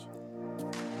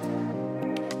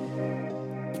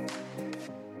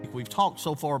we've talked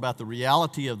so far about the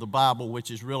reality of the Bible, which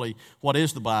is really what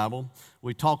is the Bible.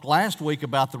 We talked last week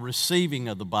about the receiving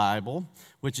of the Bible,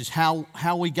 which is how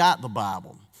we got the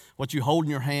Bible. What you hold in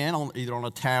your hand, either on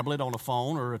a tablet, on a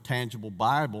phone, or a tangible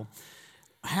Bible.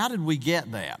 How did we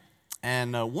get that?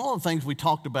 And one of the things we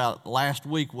talked about last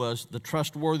week was the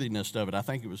trustworthiness of it. I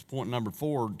think it was point number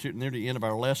 4, near the end of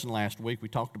our lesson last week. We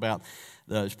talked about,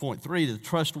 point 3, the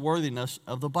trustworthiness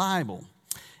of the Bible.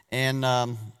 And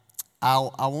I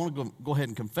want to go ahead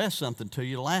and confess something to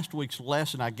you. Last week's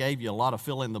lesson, I gave you a lot of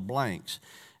fill in the blanks.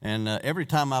 And every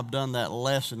time I've done that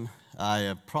lesson, I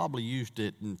have probably used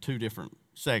it in 2 different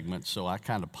segments, so I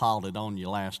kind of piled it on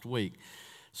you last week.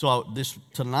 So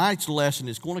tonight's lesson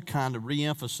is going to kind of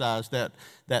reemphasize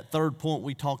that third point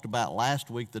we talked about last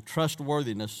week, the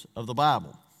trustworthiness of the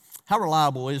Bible. How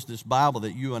reliable is this Bible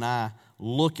that you and I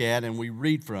look at and we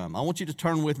read from? I want you to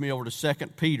turn with me over to 2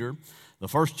 Peter, the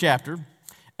first chapter,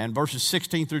 and verses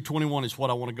 16 through 21 is what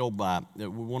I want to go by. We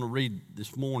want to read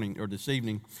this morning or this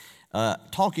evening,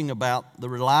 talking about the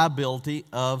reliability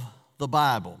of the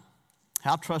Bible.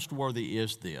 How trustworthy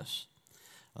is this?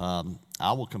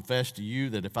 I will confess to you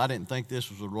that if I didn't think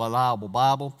this was a reliable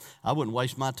Bible, I wouldn't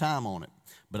waste my time on it.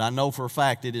 But I know for a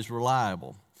fact it is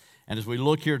reliable. And as we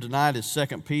look here tonight at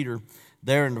 2 Peter,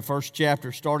 there in the first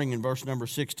chapter, starting in verse number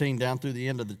 16 down through the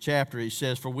end of the chapter, he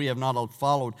says, "For we have not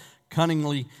followed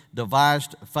cunningly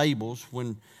devised fables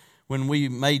when we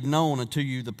made known unto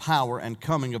you the power and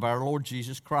coming of our Lord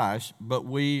Jesus Christ, but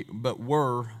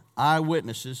were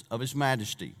eyewitnesses of his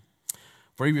majesty.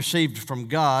 For he received from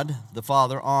God the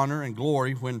Father honor and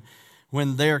glory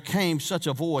when there came such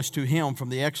a voice to him from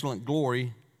the excellent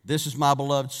glory, This is my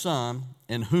beloved Son,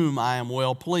 in whom I am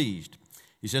well pleased."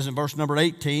 He says in verse number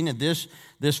 18, "And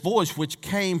this voice which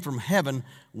came from heaven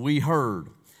we heard,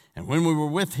 and when we were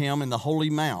with him in the holy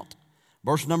mount."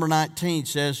 Verse number 19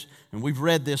 says, and we've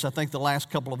read this I think the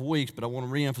last couple of weeks, but I want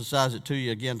to reemphasize it to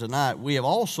you again tonight. "We have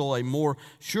also a more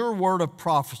sure word of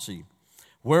prophecy,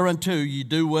 whereunto ye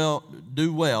do well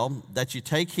that ye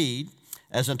take heed,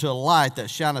 as unto a light that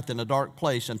shineth in a dark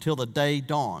place until the day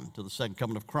dawn," till the second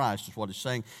coming of Christ is what it's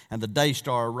saying, "and the day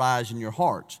star arise in your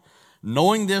hearts.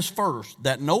 Knowing this first,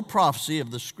 that no prophecy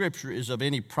of the Scripture is of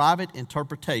any private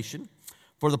interpretation,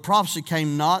 for the prophecy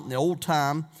came not in the old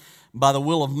time by the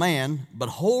will of man, but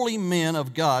holy men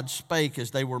of God spake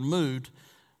as they were moved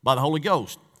by the Holy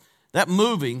Ghost." That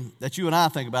moving that you and I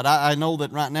think about, I know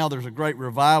that right now there's a great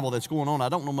revival that's going on. I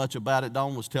don't know much about it.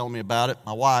 Dawn was telling me about it.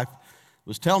 My wife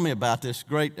was telling me about this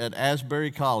great at Asbury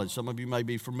College. Some of you may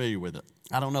be familiar with it.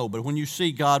 I don't know. But when you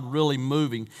see God really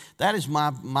moving, that is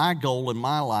my goal in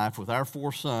my life with our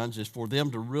 4 sons, is for them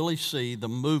to really see the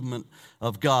movement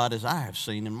of God as I have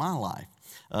seen in my life.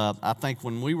 I think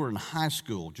when we were in high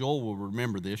school, Joel will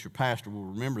remember this, your pastor will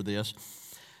remember this,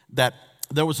 that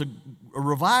there was a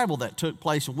revival that took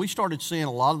place, and we started seeing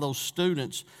a lot of those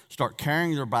students start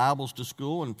carrying their Bibles to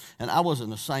school. And I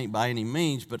wasn't a saint by any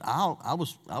means, but I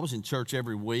was in church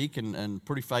every week and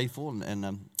pretty faithful and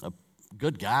a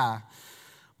good guy.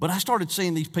 But I started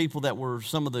seeing these people that were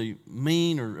some of the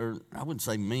mean, or I wouldn't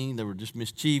say mean, they were just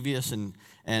mischievous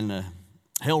and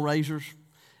hell-raisers.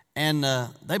 And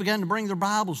they began to bring their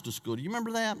Bibles to school. Do you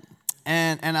remember that?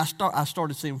 And I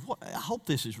started saying, I hope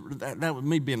this is, that was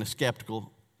me being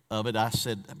skeptical of it. I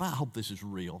said, I hope this is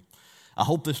real. I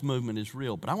hope this movement is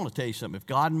real. But I want to tell you something. If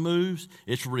God moves,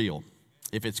 it's real.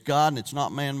 If it's God and it's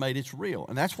not man-made, it's real.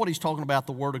 And that's what he's talking about.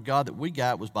 The word of God that we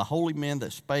got was by holy men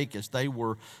that spake as they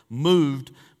were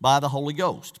moved by the Holy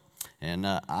Ghost. And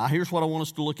here's what I want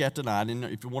us to look at tonight. And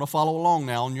if you want to follow along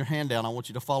now on your handout, I want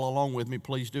you to follow along with me.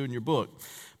 Please do in your book.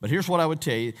 But here's what I would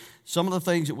tell you. Some of the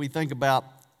things that we think about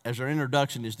as our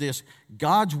introduction is this: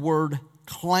 God's word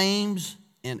claims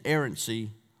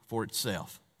inerrancy for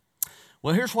itself.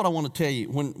 Well, here's what I want to tell you.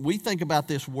 When we think about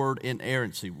this word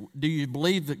inerrancy, do you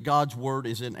believe that God's word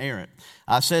is inerrant?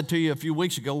 I said to you a few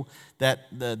weeks ago that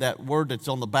that word that's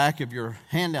on the back of your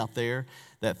handout there,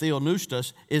 that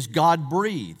theopneustos, is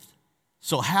God-breathed.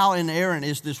 So how inerrant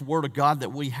is this word of God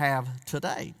that we have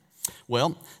today?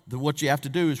 Well, what you have to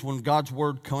do is when God's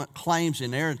word claims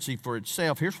inerrancy for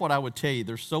itself, here's what I would tell you.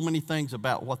 There's so many things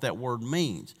about what that word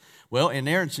means. Well,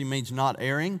 inerrancy means not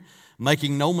erring,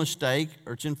 making no mistake,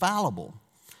 or it's infallible.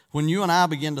 When you and I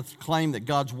begin to claim that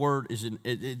God's word is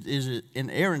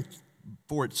inerrant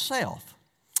for itself.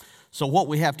 So what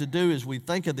we have to do is we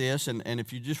think of this, and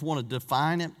if you just want to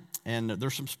define it, and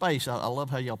there's some space. I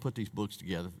love how y'all put these books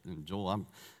together. And Joel,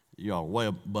 y'all are way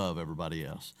above everybody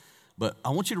else. But I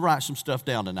want you to write some stuff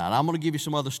down tonight. I'm going to give you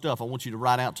some other stuff I want you to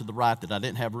write out to the right that I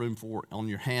didn't have room for on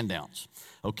your handouts.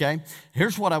 Okay?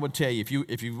 Here's what I would tell you.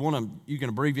 If you want to, you can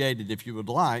abbreviate it if you would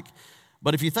like.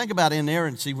 But if you think about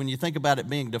inerrancy, when you think about it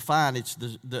being defined,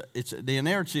 the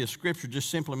inerrancy of Scripture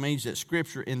just simply means that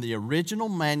Scripture in the original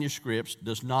manuscripts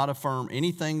does not affirm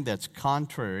anything that's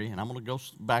contrary, and I'm going to go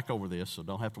back over this, so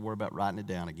don't have to worry about writing it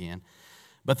down again.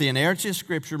 But the inerrancy of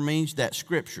Scripture means that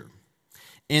Scripture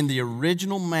in the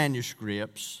original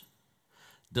manuscripts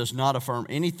does not affirm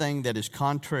anything that is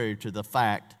contrary to the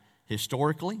fact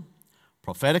historically,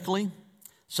 prophetically,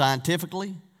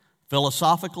 scientifically,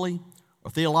 philosophically, or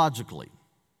theologically.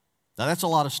 Now, that's a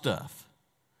lot of stuff.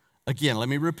 Again, let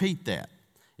me repeat that.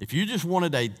 If you just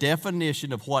wanted a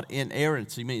definition of what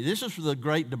inerrancy means, this is the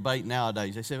great debate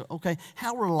nowadays. They say, okay,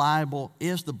 how reliable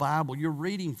is the Bible you're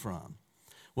reading from?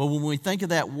 Well, when we think of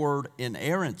that word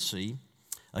inerrancy,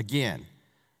 again,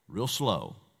 real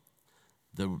slow,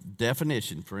 the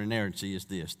definition for inerrancy is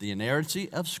this. The inerrancy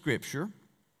of Scripture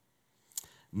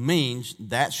means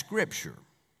that Scripture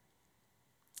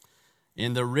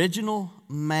in the original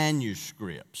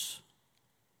manuscripts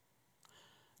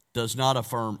does not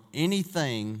affirm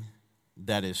anything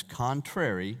that is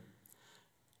contrary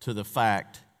to the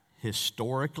fact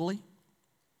historically,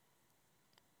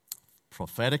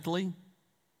 prophetically,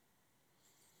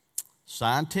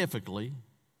 scientifically,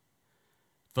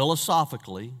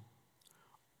 philosophically,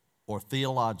 or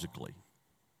theologically.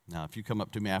 Now, if you come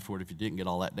up to me afterward, if you didn't get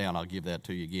all that down, I'll give that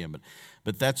to you again.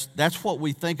 But that's what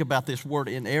we think about this word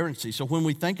inerrancy. So when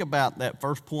we think about that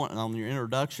first point on your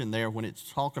introduction there, when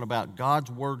it's talking about God's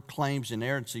word claims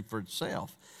inerrancy for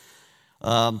itself,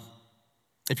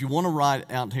 if you want to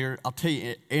write out here, I'll tell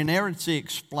you, inerrancy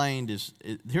explained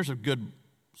here's a good,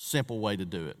 simple way to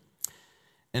do it.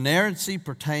 Inerrancy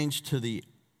pertains to the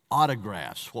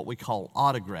autographs, what we call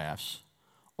autographs,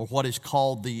 or what is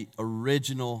called the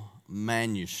original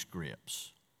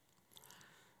manuscripts.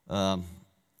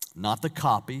 Not the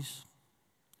copies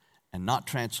and not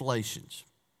translations.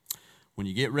 When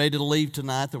you get ready to leave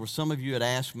tonight, there were some of you that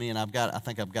asked me, and I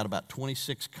think I've got about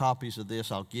 26 copies of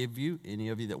this I'll give you, any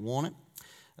of you that want it,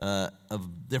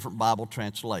 of different Bible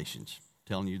translations,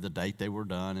 telling you the date they were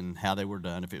done and how they were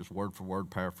done, if it was word for word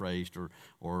paraphrased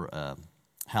or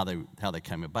how they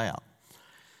came about.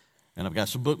 And I've got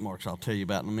some bookmarks I'll tell you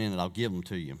about in a minute. I'll give them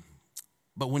to you.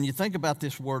 But when you think about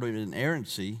this word of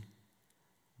inerrancy,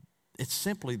 it's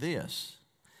simply this.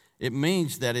 It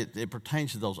means that it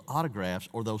pertains to those autographs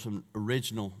or those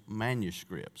original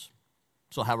manuscripts.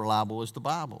 So how reliable is the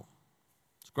Bible?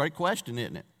 It's a great question,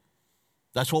 isn't it?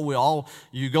 That's what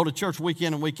you go to church week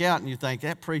in and week out and you think,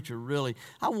 that preacher really,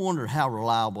 I wonder how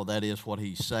reliable that is what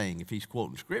he's saying if he's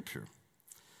quoting Scripture.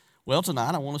 Well,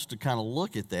 tonight I want us to kind of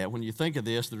look at that. When you think of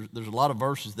this, there's a lot of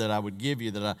verses that I would give you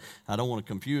that I don't want to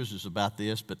confuse us about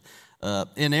this, but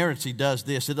inerrancy does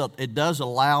this. It does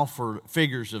allow for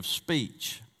figures of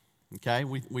speech. Okay,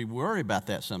 we worry about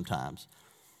that sometimes.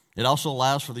 It also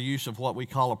allows for the use of what we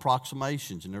call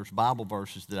approximations, and there's Bible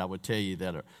verses that I would tell you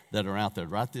that are out there.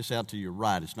 Write this out to your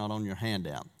right. It's not on your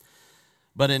handout.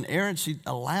 But inerrancy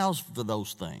allows for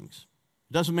those things.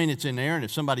 It doesn't mean it's inerrant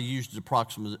if somebody uses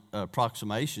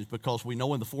approximations, because we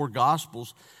know in the four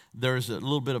Gospels there's a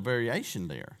little bit of variation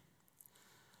there.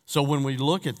 So when we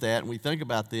look at that and we think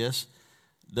about this,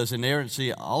 does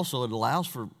inerrancy also, it allows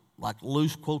for like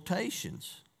loose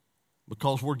quotations,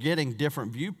 because we're getting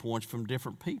different viewpoints from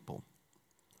different people.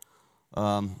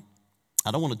 I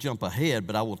don't want to jump ahead,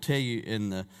 but I will tell you in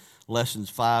the lessons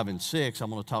 5 and 6, I'm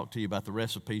going to talk to you about the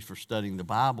recipes for studying the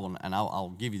Bible, and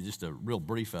I'll give you just a real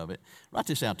brief of it. Write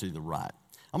this out to the right.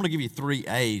 I'm going to give you 3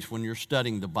 A's when you're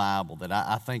studying the Bible that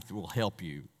I think will help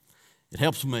you. It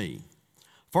helps me.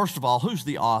 First of all, who's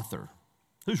the author?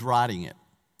 Who's writing it?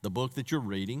 The book that you're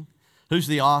reading. Who's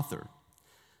the author?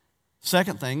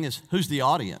 Second thing is, who's the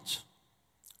audience?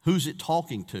 Who's it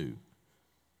talking to?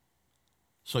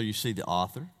 So you see the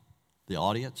author, the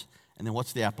audience, and then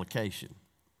what's the application?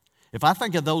 If I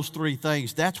think of those 3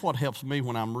 things, that's what helps me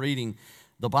when I'm reading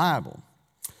the Bible.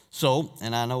 So,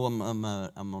 and I know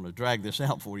I'm going to drag this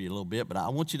out for you a little bit, but I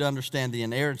want you to understand the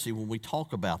inerrancy when we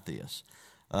talk about this.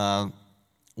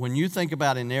 When you think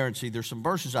about inerrancy, there's some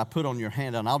verses I put on your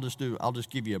handout, and I'll just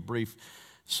give you a brief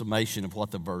summation of what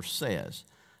the verse says.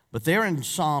 But there in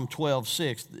Psalm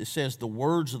 12:6, it says, the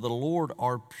words of the Lord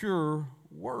are pure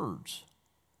words.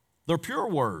 They're pure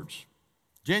words,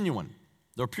 genuine.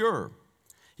 They're pure.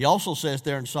 He also says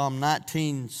there in Psalm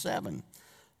 19:7,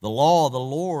 the law of the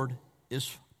Lord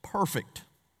is perfect.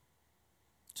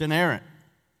 It's inerrant.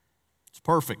 It's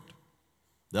perfect.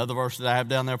 The other verse that I have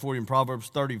down there for you in Proverbs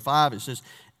 35, it says,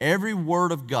 every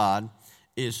word of God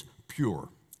is pure.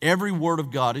 Every word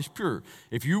of God is pure.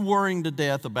 If you're worrying to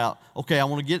death about, okay, I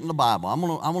want to get in the Bible. I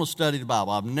want to study the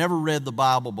Bible. I've never read the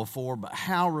Bible before, but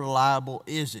how reliable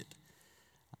is it?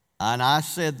 and I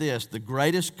said this, the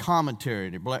greatest commentary,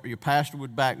 and your pastor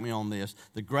would back me on this,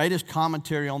 the greatest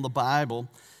commentary on the Bible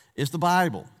is the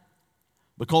Bible.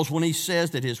 Because when he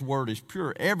says that his word is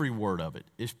pure, every word of it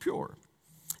is pure.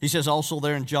 He says also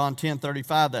there in John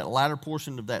 10:35, that latter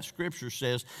portion of that scripture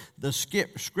says, the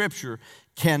scripture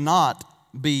cannot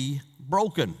be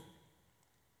broken.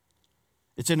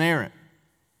 It's inerrant.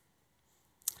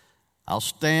 I'll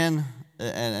stand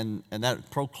and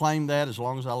that proclaim that as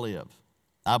long as I live.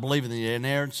 I believe in the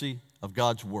inerrancy of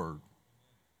God's word.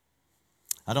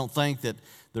 I don't think that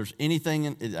there's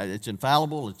anything, it's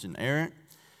infallible, it's inerrant,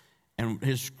 and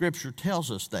his scripture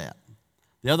tells us that.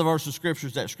 The other verse of scripture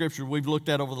is that scripture we've looked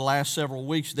at over the last several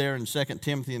weeks there in 2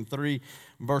 Timothy 3,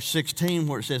 verse 16,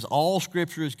 where it says, all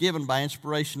scripture is given by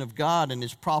inspiration of God and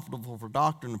is profitable for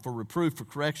doctrine, for reproof, for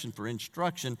correction, for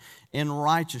instruction in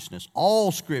righteousness.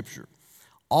 All scripture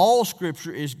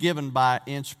is given by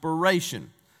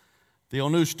inspiration.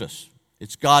 Theopneustos.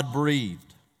 It's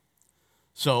God-breathed.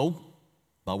 So,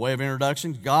 by way of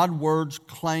introduction, God's word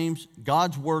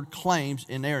claims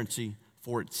inerrancy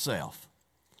for itself.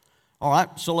 All right,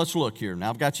 so let's look here. Now,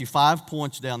 I've got you 5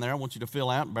 points down there I want you to fill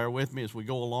out and bear with me as we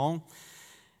go along.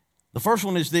 The first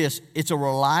one is this. It's a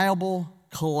reliable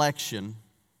collection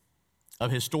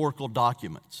of historical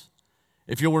documents.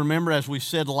 If you'll remember, as we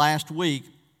said last week,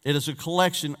 it is a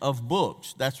collection of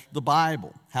books. That's the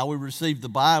Bible. How we receive the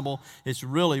Bible, it's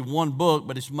really one book,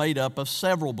 but it's made up of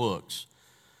several books.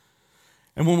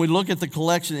 And when we look at the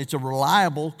collection, it's a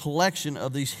reliable collection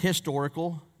of these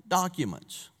historical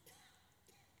documents.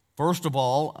 First of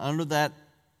all, under that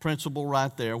principle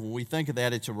right there, when we think of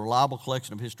that, it's a reliable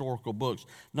collection of historical books.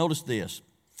 Notice this,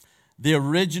 the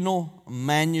original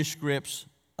manuscripts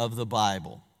of the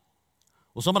Bible.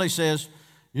 Well, somebody says,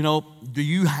 do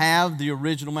you have the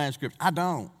original manuscript? I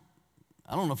don't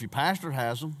know if your pastor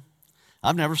has them.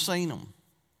 I've never seen them.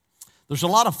 There's a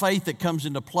lot of faith that comes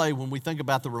into play when we think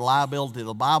about the reliability of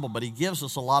the Bible, but he gives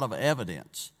us a lot of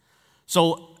evidence.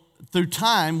 So through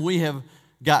time, we have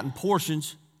gotten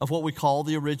portions of what we call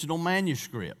the original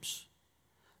manuscripts.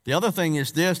 The other thing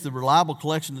is this, the reliable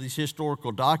collection of these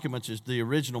historical documents is the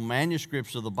original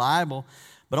manuscripts of the Bible.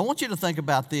 But I want you to think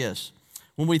about this.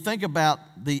 When we think about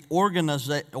the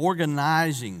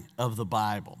organizing of the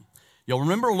Bible, you'll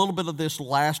remember a little bit of this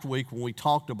last week when we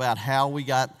talked about how we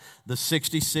got the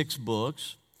 66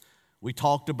 books. We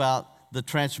talked about the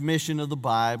transmission of the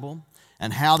Bible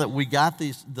and how that we got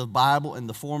the Bible in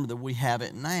the form that we have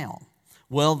it now.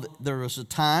 Well, there was a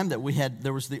time that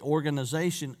there was the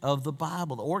organization of the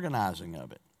Bible, the organizing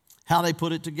of it, how they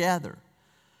put it together.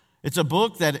 It's a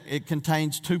book that it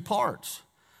contains 2 parts,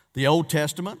 the Old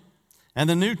Testament and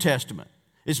the New Testament.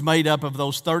 It's made up of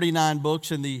those 39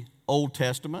 books in the Old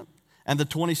Testament and the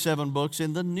 27 books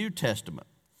in the New Testament.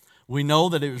 We know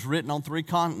that it was written on 3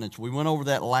 continents. We went over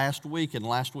that last week in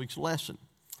last week's lesson.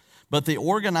 But the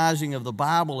organizing of the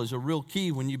Bible is a real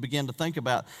key when you begin to think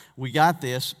about, we got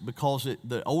this because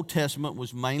the Old Testament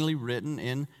was mainly written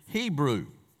in Hebrew.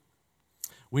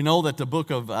 We know that the book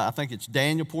of, I think it's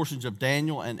Daniel, portions of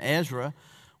Daniel and Ezra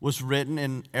was written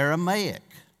in Aramaic.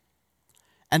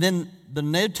 And then the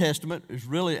New Testament is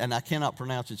really, and I cannot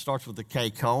pronounce it, starts with the K,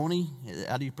 Koine.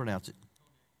 How do you pronounce it?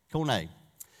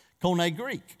 Koine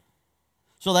Greek.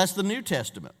 So that's the New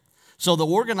Testament. So the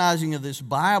organizing of this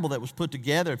Bible that was put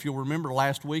together, if you'll remember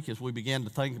last week as we began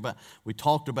to think about, we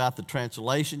talked about the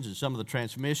translations and some of the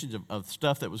transmissions of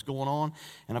stuff that was going on.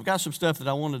 And I've got some stuff that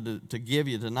I wanted to give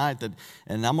you tonight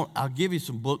and I'll give you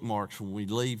some bookmarks when we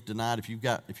leave tonight if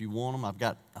you want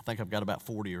them. I think I've got about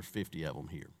 40 or 50 of them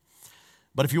here.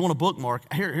 But if you want a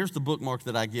bookmark, here's the bookmark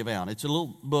that I give out. It's a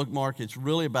little bookmark. It's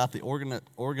really about the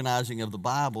organizing of the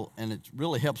Bible, and it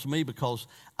really helps me because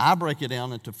I break it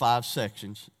down into 5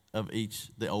 sections of each,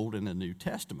 the Old and the New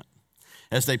Testament,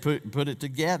 as they put it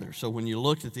together. So when you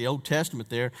look at the Old Testament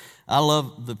there, I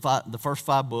love the first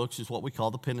 5 books is what we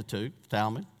call the Pentateuch,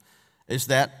 Talmud, is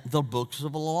that the books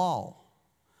of the law.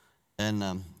 And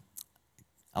I'm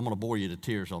going to bore you to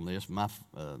tears on this.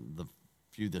 The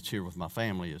few that's here with my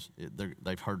family,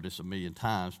 they've heard this a million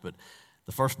times, but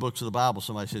the first books of the Bible,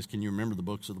 somebody says, can you remember the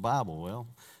books of the Bible? Well,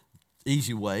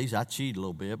 easy ways, I cheat a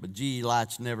little bit, but GE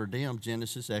lights never dim,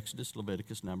 Genesis, Exodus,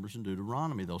 Leviticus, Numbers, and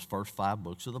Deuteronomy, those first 5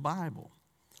 books of the Bible.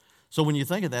 So when you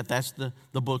think of that, that's the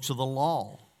books of the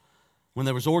law. When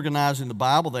they was organizing the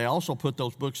Bible, they also put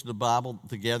those books of the Bible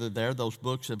together there, those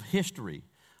books of history,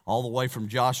 all the way from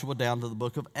Joshua down to the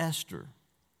book of Esther.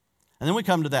 And then we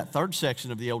come to that 3rd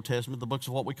section of the Old Testament, the books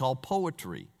of what we call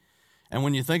poetry. And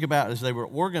when you think about it, as they were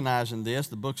organizing this,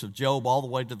 the books of Job all the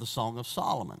way to the Song of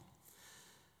Solomon.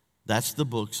 That's the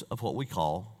books of what we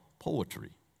call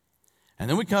poetry. And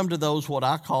then we come to those, what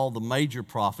I call the major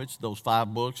prophets, those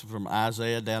 5 books from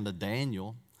Isaiah down to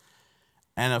Daniel.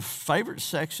 And a favorite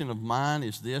section of mine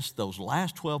is this, those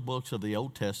last 12 books of the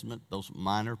Old Testament, those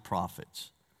minor prophets,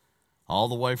 all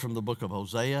the way from the book of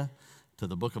Hosea to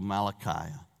the book of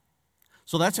Malachi.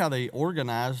 So that's how they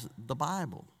organized the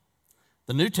Bible.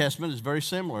 The New Testament is very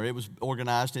similar. It was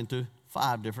organized into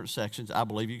 5 different sections. I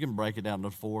believe you can break it down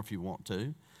to 4 if you want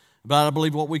to. But I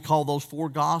believe what we call those 4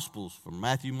 Gospels from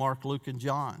Matthew, Mark, Luke, and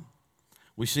John.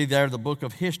 We see there the book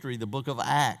of history, the book of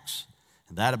Acts,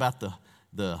 and that about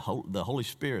the Holy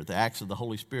Spirit, the Acts of the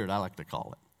Holy Spirit, I like to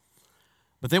call it.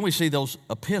 But then we see those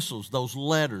epistles, those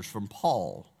letters from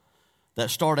Paul that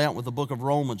start out with the book of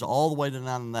Romans all the way to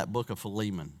down in that book of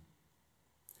Philemon.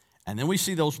 And then we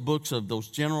see those books of those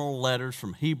general letters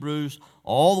from Hebrews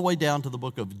all the way down to the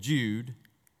book of Jude.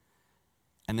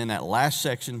 And then that last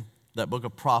section, that book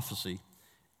of prophecy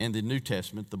in the New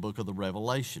Testament, the book of the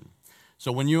Revelation.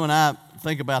 So when you and I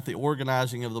think about the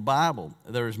organizing of the Bible,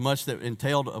 there is much that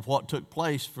entailed of what took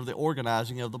place for the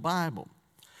organizing of the Bible.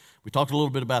 We talked a little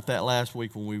bit about that last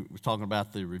week when we were talking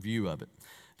about the review of it.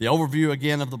 The overview,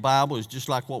 again, of the Bible is just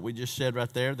like what we just said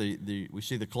right there. We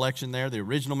see the collection there, the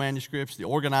original manuscripts, the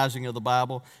organizing of the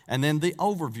Bible, and then the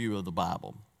overview of the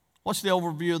Bible. What's the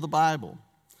overview of the Bible?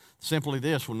 Simply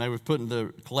this, when they were putting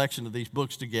the collection of these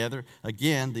books together,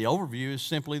 again, the overview is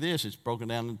simply this. It's broken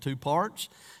down into 2 parts,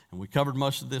 and we covered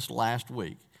most of this last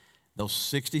week. Those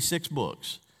 66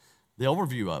 books, the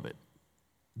overview of it.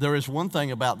 There is one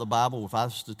thing about the Bible, if I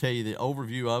was to tell you the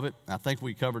overview of it, I think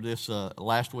we covered this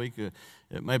last week.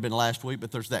 It may have been last week,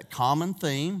 but there's that common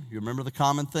theme. You remember the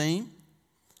common theme?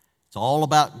 It's all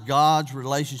about God's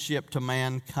relationship to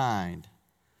mankind.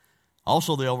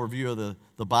 Also, the overview of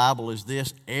the Bible is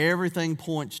this. Everything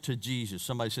points to Jesus.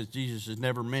 Somebody says Jesus is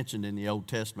never mentioned in the Old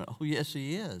Testament. Oh, yes,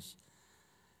 he is.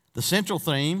 The central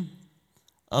theme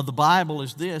of the Bible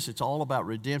is this. It's all about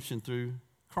redemption through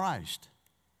Christ.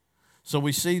 So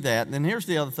we see that. And then here's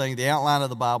the other thing, the outline of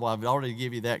the Bible. I've already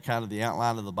given you that kind of the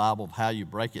outline of the Bible of how you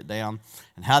break it down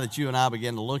and how that you and I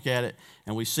begin to look at it.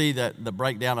 And we see that the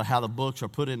breakdown of how the books are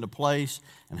put into place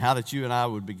and how that you and I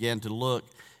would begin to look.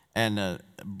 And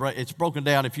it's broken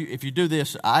down. If you do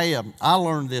this, I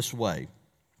learned this way.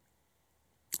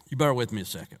 You bear with me a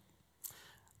second.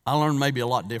 I learned maybe a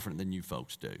lot different than you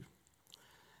folks do.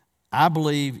 I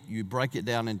believe you break it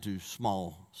down into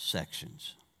small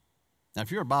sections. Now,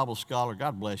 if you're a Bible scholar,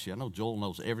 God bless you. I know Joel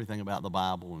knows everything about the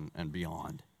Bible and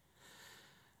beyond.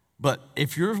 But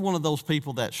if you're one of those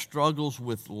people that struggles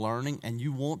with learning and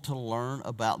you want to learn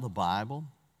about the Bible,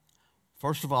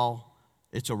 first of all,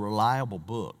 it's a reliable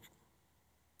book.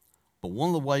 But one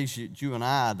of the ways you and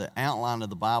I, the outline of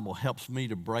the Bible, helps me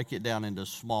to break it down into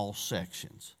small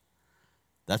sections.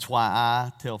 That's why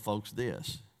I tell folks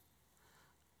this.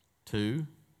 2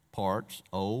 parts,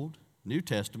 Old, New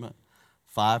Testament,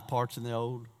 5 parts in the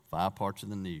Old, 5 parts in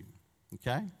the New.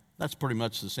 Okay? That's pretty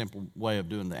much the simple way of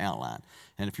doing the outline.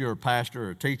 And if you're a pastor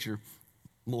or a teacher,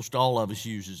 most all of us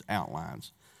uses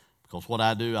outlines. Because what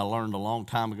I do, I learned a long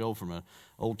time ago from an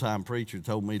old-time preacher who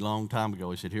told me a long time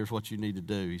ago. He said, here's what you need to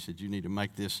do. He said, you need to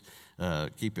make this,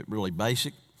 keep it really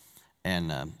basic,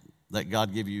 and let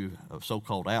God give you a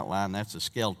so-called outline. That's a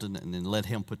skeleton, and then let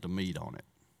him put the meat on it.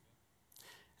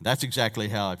 That's exactly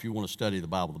how, if you want to study the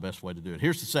Bible, the best way to do it.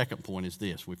 Here's the second point is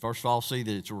this. We first of all see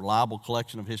that it's a reliable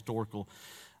collection of historical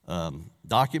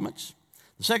documents.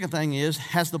 The second thing is,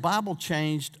 has the Bible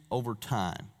changed over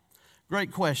time?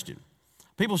 Great question.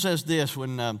 People says this,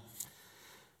 when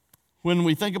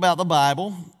we think about the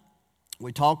Bible,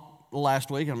 we talked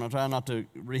last week, and I'm going to try not to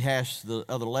rehash the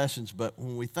other lessons, but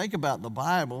when we think about the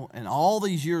Bible and all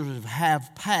these years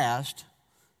have passed,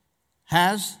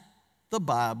 has the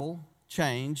Bible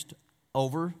changed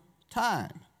over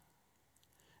time?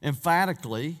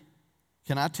 Emphatically,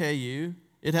 can I tell you,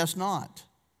 it has not.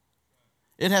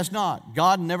 It has not.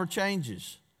 God never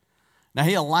changes. Now,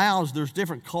 he allows, there's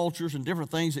different cultures and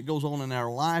different things that goes on in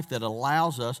our life that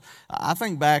allows us. I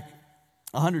think back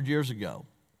 100 years ago,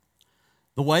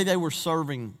 the way they were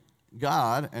serving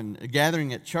God and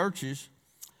gathering at churches,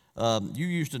 you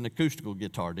used an acoustical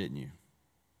guitar, didn't you?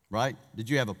 Right? Did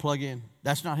you have a plug-in?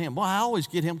 That's not him. Boy, I always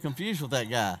get him confused with that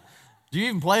guy. Do you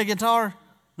even play a guitar?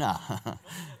 No.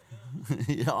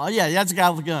 Yeah, that's the guy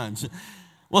with the guns.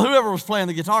 Well, whoever was playing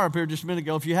the guitar up here just a minute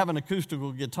ago, if you have an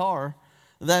acoustical guitar,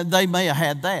 they may have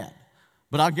had that.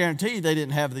 But I guarantee you they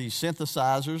didn't have these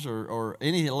synthesizers or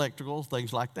any electrical,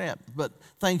 things like that. But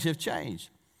things have changed.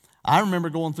 I remember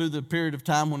going through the period of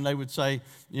time when they would say,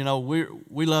 you know,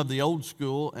 we love the old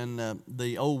school and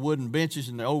the old wooden benches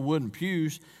and the old wooden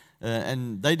pews.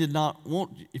 And they did not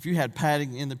want, if you had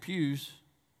padding in the pews,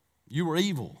 You were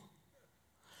evil.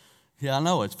 Yeah, I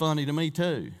know. It's funny to me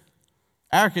too.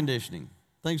 Air conditioning,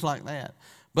 things like that.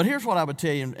 But here's what I would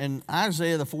tell you. In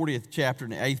Isaiah, the 40th chapter,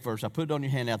 and the 8th verse, I put it on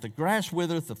your handout. The grass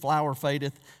withereth, the flower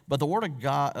fadeth, but the word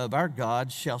of our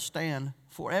God shall stand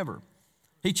forever.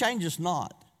 He changes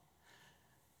not.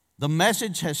 The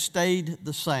message has stayed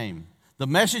the same. The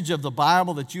message of the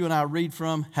Bible that you and I read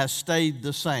from has stayed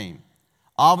the same.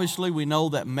 Obviously, we know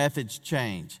that methods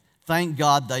change. Thank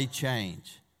God they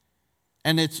change.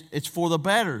 And it's for the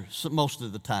better most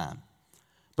of the time.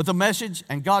 But the message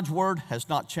and God's word has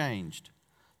not changed.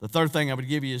 The third thing I would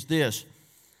give you is this,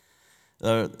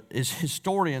 is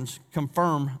historians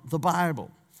confirm the Bible.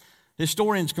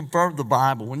 Historians confirm the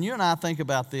Bible. When you and I think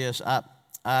about this,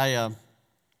 I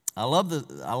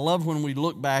love when we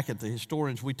look back at the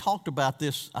historians. We talked about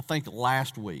this, I think,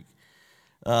 last week.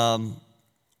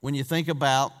 When you think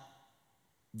about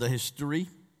the history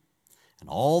and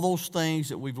all those things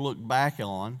that we've looked back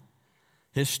on,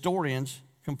 historians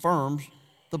confirms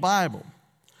the Bible.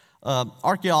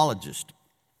 Archaeologists,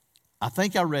 I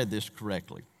think I read this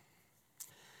correctly.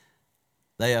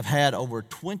 They have had over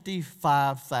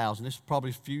 25,000, this is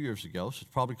probably a few years ago, so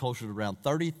it's probably closer to around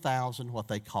 30,000 what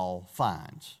they call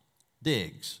finds,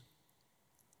 digs.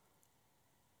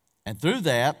 And through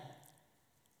that,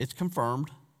 it's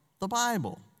confirmed the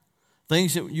Bible,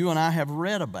 things that you and I have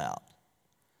read about.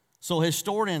 So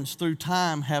historians through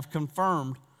time have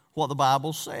confirmed what the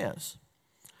Bible says.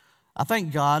 I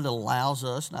think God allows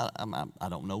us, and I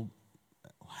don't know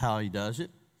how he does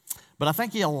it, but I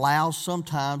think he allows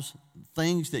sometimes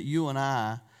things that you and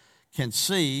I can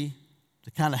see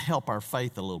to kind of help our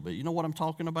faith a little bit. You know what I'm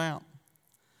talking about?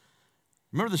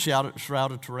 Remember the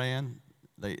Shroud of Turin?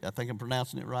 I think I'm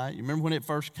pronouncing it right. You remember when it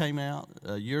first came out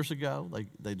years ago?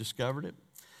 They discovered it.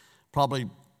 Probably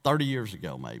 30 years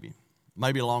ago,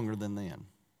 maybe longer than then.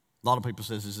 A lot of people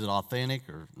says, is it authentic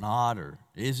or not, or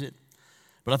is it?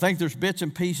 But I think there's bits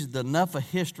and pieces that enough of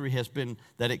history has been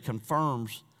that it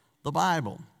confirms the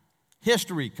Bible.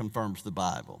 History confirms the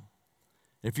Bible.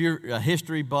 If you're a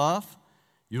history buff,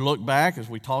 you look back, as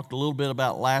we talked a little bit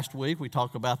about last week, we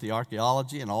talked about the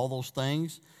archaeology and all those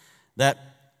things.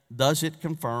 Does it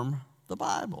confirm the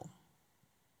Bible?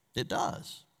 It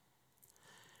does.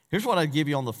 Here's what I'd give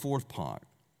you on the fourth part.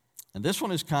 And this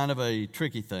one is kind of a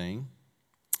tricky thing.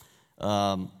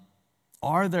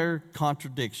 Are there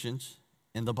contradictions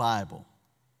in the Bible?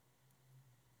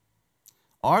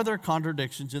 Are there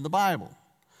contradictions in the Bible?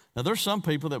 Now, there's some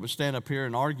people that would stand up here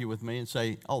and argue with me and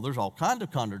say, oh, there's all kinds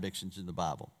of contradictions in the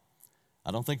Bible.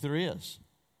 I don't think there is.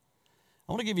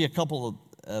 I want to give you a couple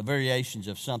of variations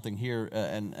of something here,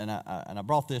 and I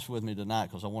brought this with me tonight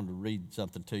because I wanted to read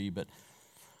something to you. But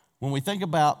when we think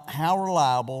about how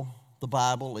reliable the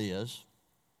Bible is,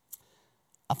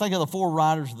 I think of the four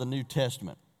writers of the New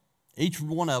Testament. Each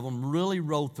one of them really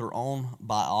wrote their own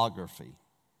biography.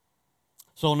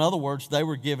 So in other words, they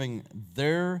were giving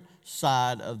their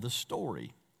side of the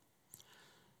story.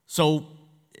 So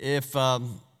if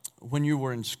when you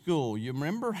were in school, you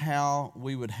remember how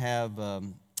we would have a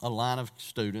line of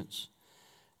students,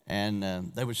 and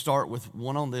they would start with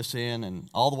one on this end and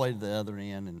all the way to the other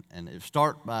end, and it would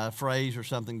start by a phrase or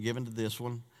something given to this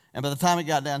one, and by the time it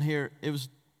got down here, it was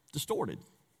distorted.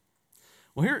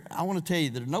 Well, here, I want to tell you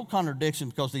there's no contradiction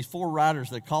because these four writers,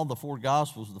 they called the four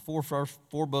Gospels, the first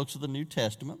four books of the New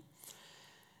Testament.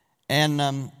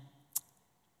 And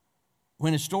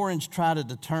when historians try to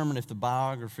determine if the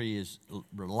biography is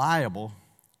reliable,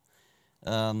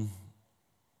 they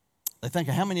think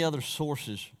of how many other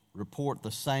sources report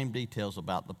the same details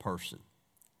about the person.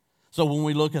 So when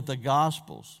we look at the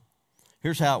Gospels,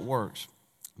 here's how it works.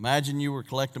 Imagine you were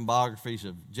collecting biographies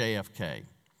of JFK.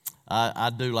 I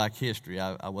do like history.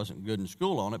 I wasn't good in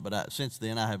school on it, but since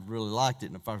then I have really liked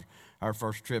it. And our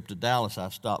first trip to Dallas, I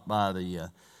stopped by the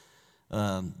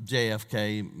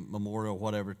JFK Memorial,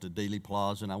 whatever, to Dealey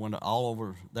Plaza, and I went all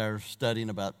over there studying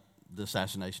about the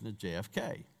assassination of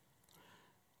JFK.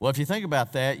 Well, if you think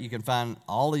about that, you can find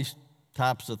all these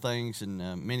types of things and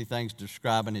many things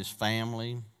describing his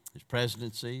family, his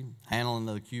presidency, handling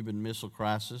of the Cuban Missile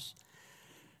Crisis.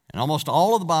 And almost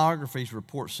all of the biographies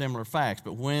report similar facts,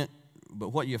 but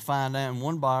what you find out in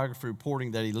one biography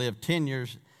reporting that he lived 10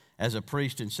 years as a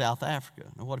priest in South Africa.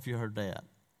 Now, what if you heard that?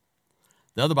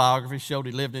 The other biography showed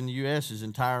he lived in the U.S. his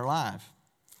entire life.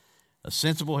 A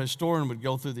sensible historian would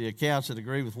go through the accounts that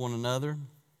agree with one another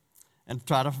and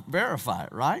try to verify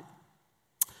it, right?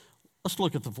 Let's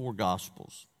look at the four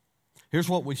Gospels. Here's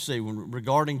what we see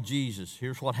regarding Jesus.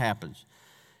 Here's what happens.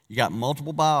 You got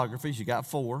multiple biographies. You got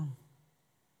four.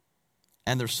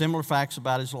 And there's similar facts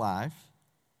about his life.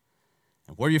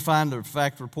 And where you find the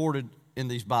fact reported in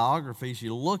these biographies,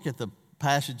 you look at the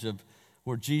passage of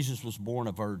where Jesus was born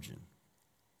a virgin.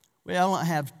 We only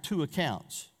have two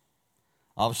accounts.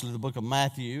 Obviously, the book of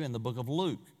Matthew and the book of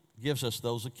Luke gives us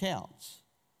those accounts.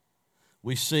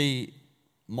 We see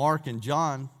Mark and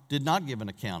John did not give an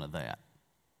account of that,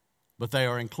 but they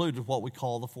are included in what we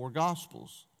call the four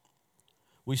Gospels.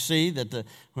 We see that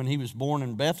when he was born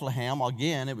in Bethlehem,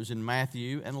 again, it was in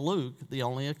Matthew and Luke, the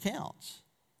only accounts.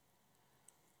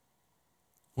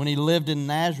 When he lived in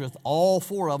Nazareth, all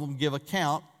four of them give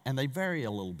account, and they vary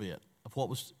a little bit of what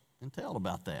was entailed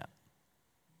about that.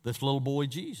 This little boy,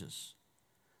 Jesus.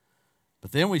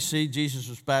 But then we see Jesus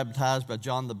was baptized by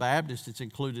John the Baptist. It's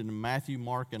included in Matthew,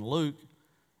 Mark, and Luke.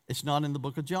 It's not in the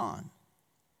book of John.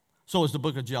 So does the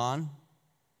book of John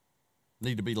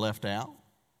need to be left out?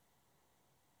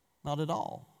 Not at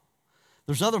all.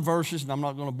 There's other verses, and I'm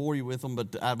not going to bore you with them,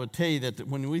 but I would tell you that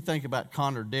when we think about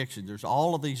contradiction, there's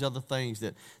all of these other things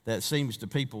that seems to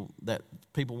people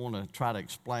want to try to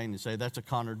explain and say that's a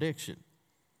contradiction.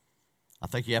 I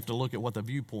think you have to look at what the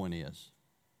viewpoint is.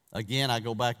 Again, I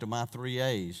go back to my 3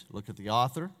 A's. Look at the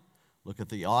author, look at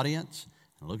the audience,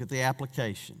 and look at the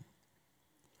application.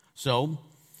 So,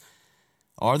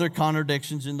 are there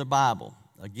contradictions in the Bible?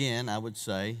 Again, I would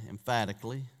say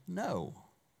emphatically, no.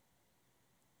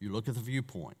 You look at the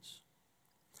viewpoints.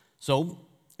 So,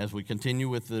 as we continue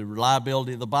with the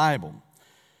reliability of the Bible,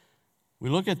 we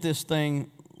look at this thing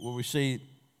where we see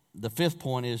the fifth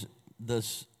point is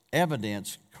this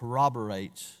evidence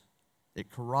corroborates the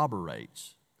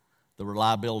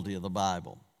reliability of the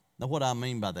Bible. Now, what do I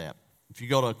mean by that? If you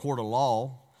go to a court of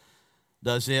law,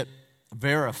 does it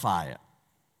verify it?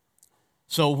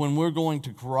 So when we're going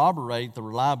to corroborate the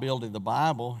reliability of the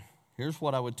Bible, here's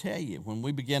what I would tell you. When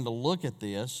we begin to look at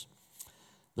this,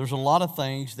 there's a lot of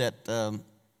things that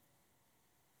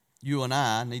you and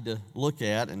I need to look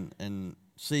at and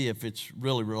see if it's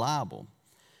really reliable.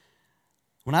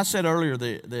 When I said earlier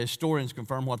the historians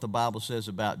confirm what the Bible says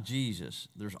about Jesus,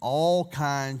 there's all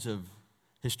kinds of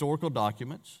historical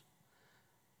documents.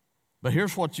 But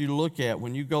here's what you look at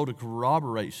when you go to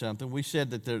corroborate something. We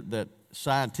said that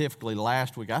scientifically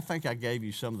last week, I think I gave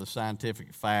you some of the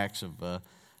scientific facts of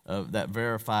that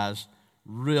verifies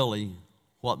really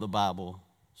what the Bible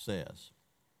says,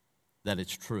 that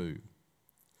it's true.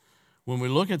 When we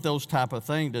look at those type of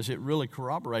things, does it really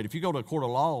corroborate? If you go to a court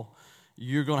of law,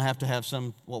 you're going to have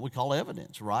some what we call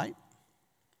evidence, right?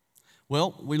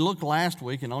 Well, we looked last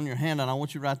week, and on your handout, I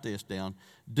want you to write this down.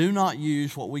 Do not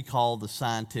use what we call the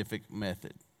scientific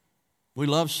method. We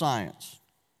love science.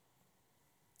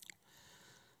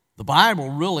 The Bible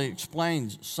really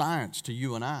explains science to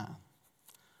you and I.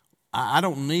 I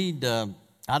don't need a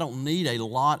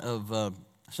lot of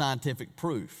scientific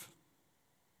proof.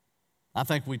 I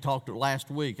think we talked last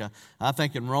week. I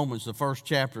think in Romans, the first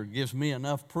chapter, gives me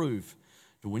enough proof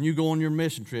to when you go on your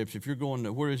mission trips, if you're going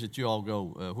to, where is it you all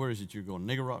go? Where is it you're going?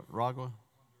 Nicaragua?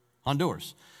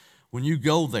 Honduras. When you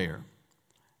go there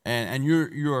and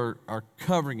you are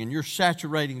covering and you're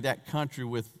saturating that country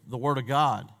with the Word of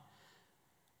God,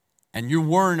 and you're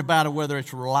worrying about it whether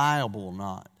it's reliable or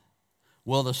not.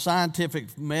 Well, the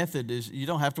scientific method is you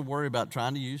don't have to worry about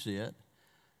trying to use it,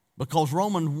 because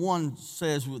Romans 1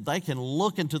 says they can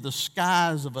look into the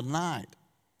skies of a night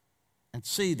and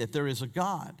see that there is a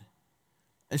God.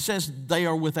 It says they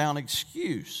are without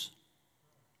excuse.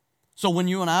 So when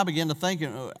you and I begin to think,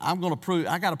 I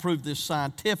got to prove this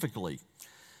scientifically,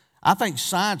 I think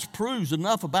science proves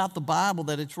enough about the Bible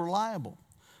that it's reliable.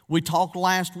 We talked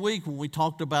last week when we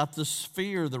talked about the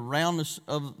sphere, the roundness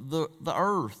of the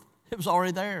earth. It was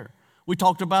already there. We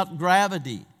talked about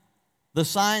gravity. The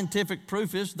scientific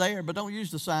proof is there, but don't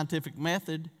use the scientific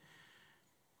method.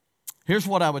 Here's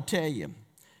what I would tell you.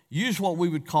 Use what we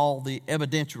would call the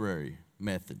evidentiary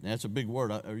method. Now, that's a big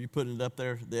word. Are you putting it up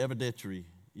there? The evidentiary.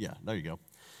 Yeah, there you go.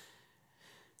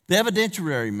 The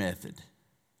evidentiary method.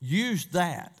 Use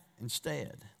that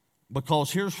instead.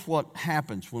 Because here's what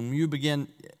happens when you begin,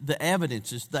 the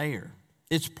evidence is there.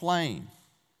 It's plain.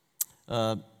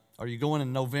 Are you going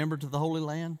in November to the Holy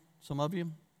Land, some of you?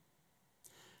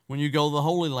 When you go to the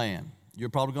Holy Land, you're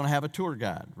probably going to have a tour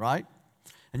guide, right?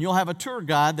 And you'll have a tour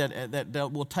guide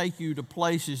that will take you to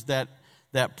places that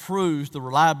proves the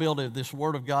reliability of this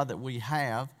Word of God that we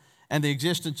have and the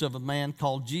existence of a man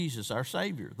called Jesus, our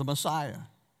Savior, the Messiah.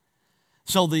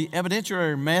 So the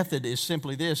evidentiary method is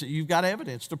simply this. You've got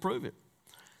evidence to prove it.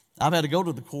 I've had to go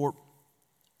to the court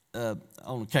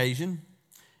on occasion.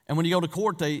 And when you go to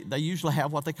court, they usually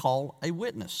have what they call a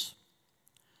witness.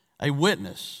 A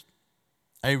witness.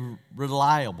 A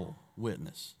reliable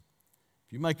witness.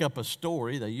 If you make up a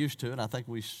story, they used to, and I think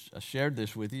I shared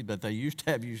this with you, but they used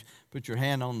to have you put your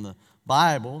hand on the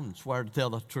Bible and swear to tell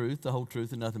the truth, the whole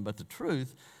truth, and nothing but the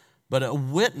truth. But a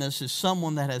witness is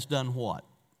someone that has done what?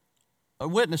 A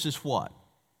witness is what?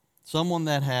 Someone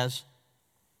that has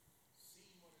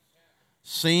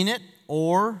seen it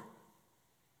or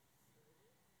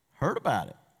heard about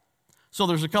it. So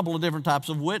there's a couple of different types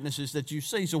of witnesses that you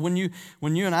see. So when you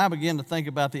and I begin to think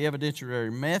about the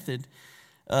evidentiary method,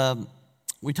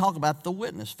 we talk about the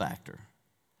witness factor.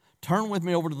 Turn with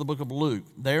me over to the book of Luke.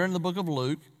 There in the book of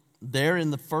Luke, there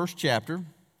in the first chapter,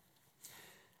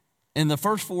 in the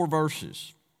first 4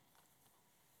 verses,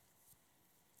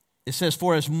 it says,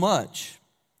 "For as much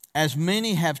as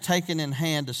many have taken in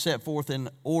hand to set forth in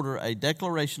order a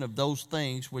declaration of those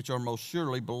things which are most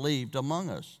surely believed among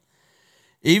us,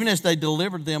 even as they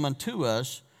delivered them unto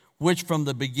us, which from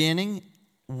the beginning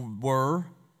were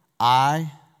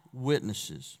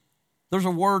eyewitnesses." There's a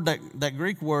word, that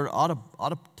Greek word,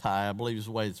 autoptai, I believe is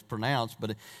the way it's pronounced,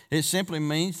 but it simply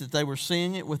means that they were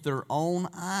seeing it with their own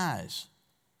eyes.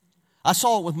 I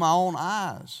saw it with my own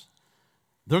eyes.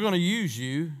 They're going to use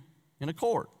you in a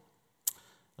court.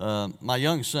 My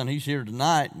young son, he's here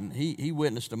tonight, and he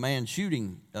witnessed a man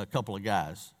shooting a couple of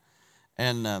guys.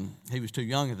 And he was too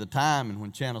young at the time, and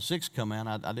when Channel 6 come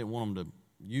out, I didn't want him to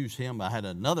use him. I had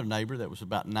another neighbor that was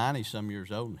about 90-some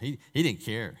years old, and he didn't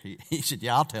care. He said,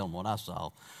 "Yeah, I'll tell them what I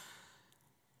saw."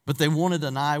 But they wanted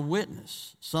an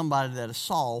eyewitness, somebody that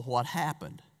saw what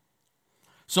happened.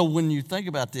 So when you think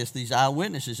about this, these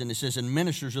eyewitnesses, and it says, "And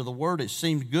ministers of the word, it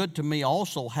seemed good to me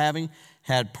also, having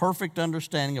had perfect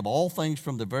understanding of all things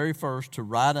from the very first, to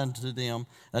write unto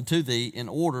thee in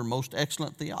order, most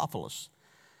excellent Theophilus,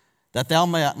 that thou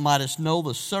mightest know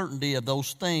the certainty of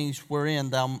those things wherein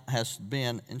thou hast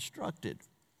been instructed."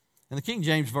 In the King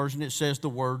James Version, it says the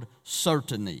word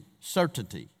certainty.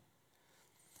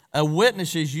 A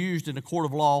witness is used in a court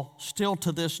of law still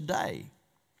to this day.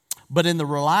 But in the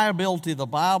reliability of the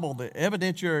Bible, the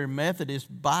evidentiary method is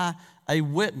by a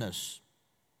witness.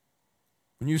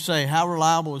 When you say, how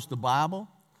reliable is the Bible?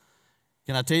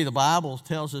 Can I tell you, the Bible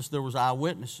tells us there was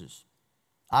eyewitnesses.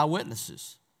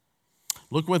 Eyewitnesses.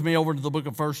 Look with me over to the book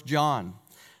of 1 John.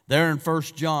 There in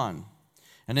 1 John,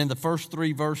 and in the first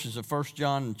 3 verses of 1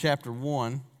 John in chapter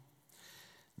 1,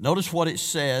 notice what it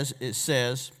says. It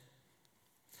says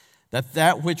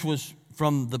that which was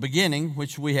from the beginning,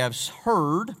 which we have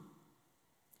heard,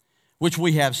 which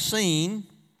we have seen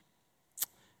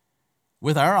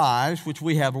with our eyes, which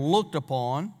we have looked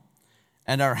upon,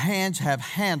 and our hands have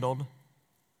handled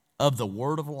of the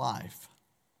word of life.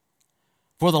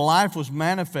 For the life was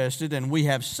manifested, and we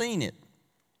have seen it,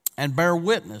 and bear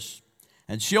witness,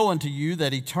 and show unto you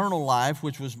that eternal life,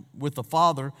 which was with the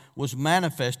Father, was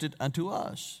manifested unto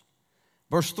us.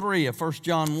 Verse 3 of 1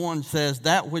 John 1 says,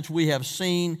 "That which we have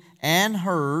seen and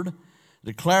heard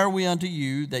declare we unto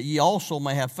you, that ye also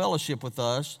may have fellowship with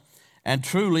us. And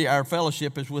truly our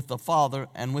fellowship is with the Father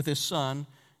and with His Son,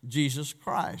 Jesus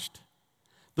Christ."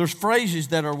 There's phrases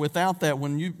that are without that.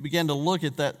 When you begin to look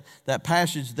at that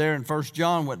passage there in 1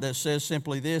 John, what that says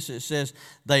simply this. It says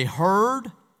they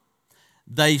heard,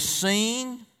 they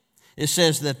seen. It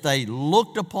says that they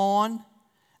looked upon.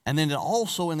 And then it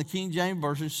also in the King James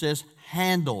Version says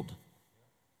handled.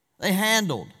 They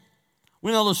handled.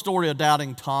 We know the story of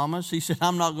doubting Thomas. He said,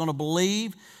 "I'm not going to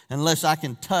believe unless I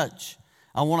can touch.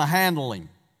 I want to handle Him."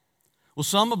 Well,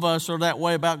 some of us are that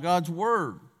way about God's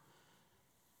Word.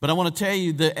 But I want to tell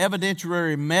you, the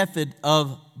evidentiary method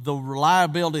of the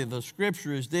reliability of the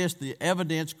Scripture is this: the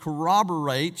evidence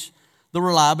corroborates the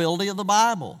reliability of the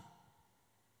Bible.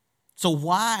 So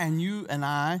why, and you and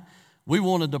I, we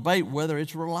want to debate whether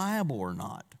it's reliable or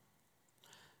not.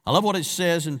 I love what it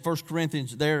says in 1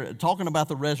 Corinthians there, talking about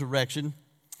the resurrection.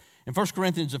 In 1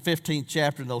 Corinthians, the 15th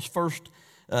chapter, those first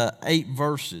 8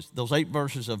 verses, those 8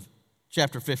 verses of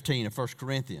chapter 15 of 1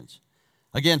 Corinthians,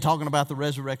 again, talking about the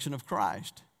resurrection of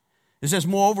Christ. It says,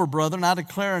 "Moreover, brethren, I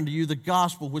declare unto you the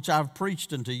gospel which I have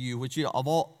preached unto you, which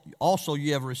also ye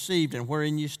have received, and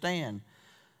wherein ye stand,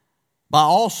 by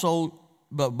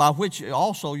which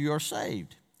also you are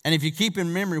saved. And if you keep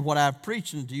in memory what I have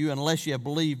preached unto you, unless ye have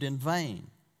believed in vain."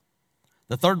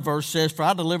 The 3rd verse says, "For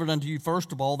I delivered unto you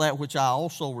first of all that which I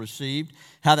also received,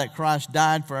 how that Christ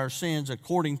died for our sins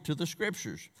according to the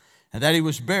Scriptures, and that He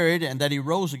was buried, and that He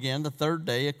rose again the 3rd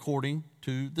day according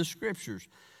to the Scriptures."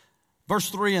 Verse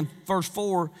 3 and verse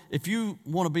 4, if you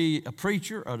want to be a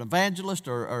preacher or an evangelist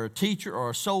or a teacher or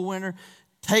a soul winner,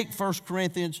 take 1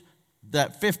 Corinthians,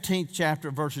 that 15th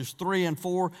chapter, verses 3 and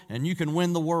 4, and you can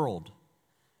win the world.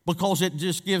 Because it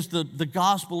just gives the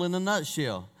gospel in a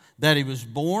nutshell. That He was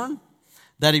born,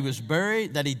 that he was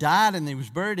buried, that he died and he was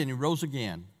buried and he rose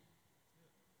again.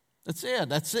 That's it.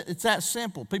 That's it. It's that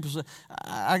simple. People say,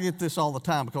 I get this all the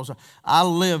time because I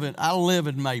live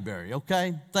in Mayberry,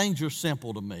 okay? Things are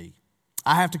simple to me.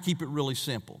 I have to keep it really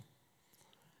simple.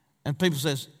 And people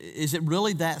says, is it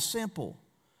really that simple?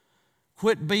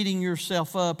 Quit beating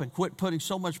yourself up and quit putting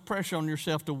so much pressure on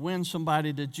yourself to win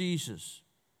somebody to Jesus.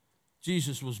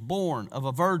 Jesus was born of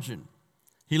a virgin.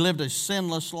 He lived a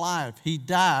sinless life. He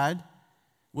died,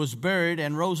 was buried,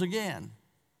 and rose again.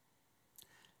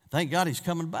 Thank God he's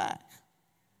coming back.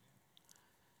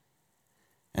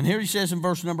 And here he says in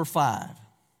verse number 5,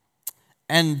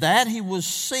 and that he was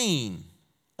seen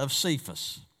of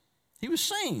Cephas. He was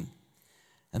seen.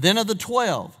 And then of the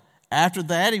 12. After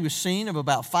that he was seen of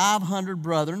about 500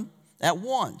 brethren at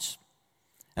once,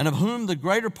 and of whom the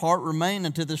greater part remain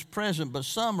unto this present, but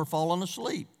some are fallen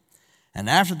asleep. And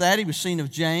after that he was seen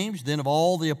of James, then of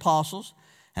all the apostles,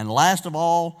 and last of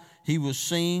all he was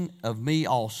seen of me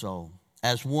also,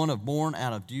 as one of born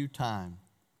out of due time.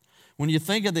 When you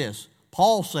think of this,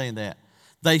 Paul saying that,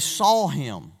 they saw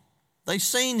him. They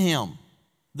seen him.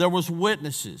 There was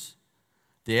witnesses.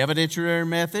 The evidentiary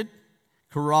method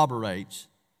corroborates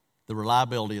the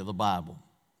reliability of the Bible.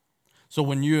 So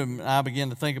when you and I begin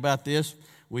to think about this,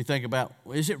 we think about,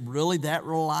 is it really that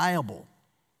reliable?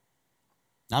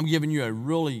 I'm giving you a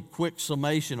really quick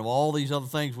summation of all these other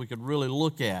things we could really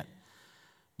look at.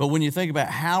 But when you think about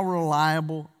how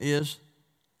reliable is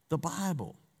the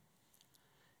Bible,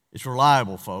 it's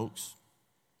reliable, folks.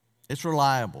 It's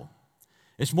reliable.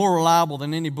 It's more reliable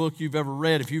than any book you've ever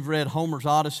read. If you've read Homer's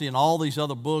Odyssey and all these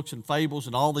other books and fables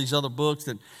and all these other books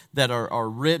that are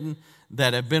written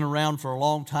that have been around for a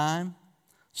long time,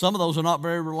 some of those are not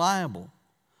very reliable.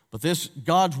 But this,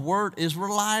 God's Word, is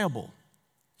reliable.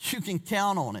 You can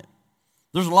count on it.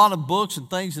 There's a lot of books and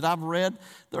things that I've read,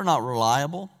 they're not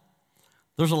reliable.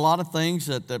 There's a lot of things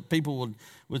that people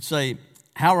would say,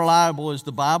 how reliable is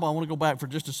the Bible? I want to go back for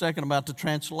just a second about the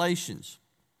translations.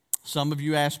 Some of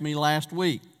you asked me last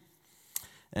week,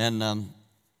 and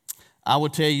I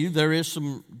would tell you there is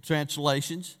some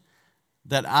translations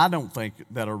that I don't think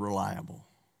that are reliable.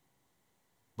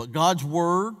 But God's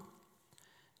Word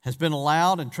has been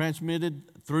allowed and transmitted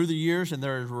through the years, and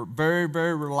there is very,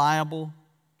 very reliable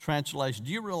translation.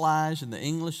 Do you realize in the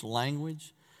English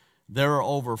language there are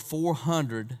over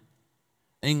 400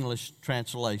 English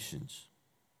translations?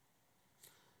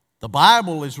 The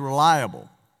Bible is reliable.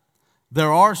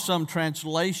 There are some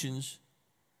translations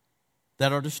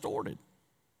that are distorted.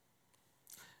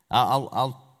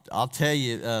 I'll tell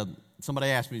you, somebody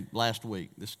asked me last week,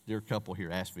 this dear couple here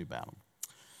asked me about them.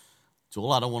 So,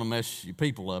 I don't want to mess you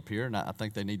people up here, and I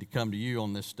think they need to come to you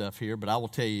on this stuff here, but I will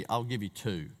tell you, I'll give you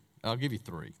two. I'll give you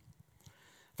three.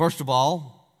 First of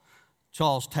all,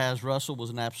 Charles Taz Russell was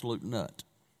an absolute nut.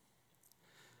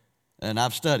 And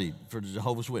I've studied for the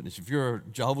Jehovah's Witness. If you're a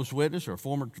Jehovah's Witness or a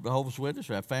former Jehovah's Witness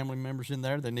or have family members in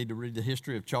there, they need to read the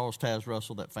history of Charles Taz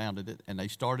Russell that founded it, and they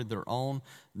started their own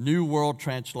New World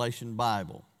Translation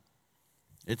Bible.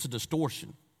 It's a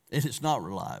distortion. It is not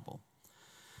reliable.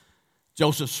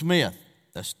 Joseph Smith,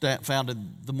 that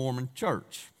founded the Mormon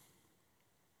Church.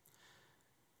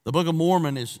 The Book of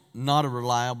Mormon is not a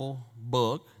reliable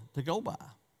book to go by.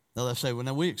 Now they say, well,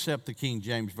 now we accept the King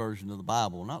James Version of the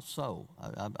Bible. Not so.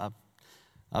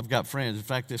 I've got friends. In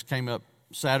fact, this came up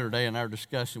Saturday in our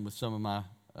discussion with some of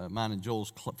mine and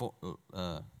Joel's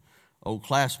old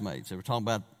classmates. They were talking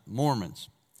about Mormons,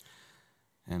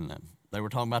 and they were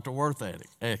talking about their work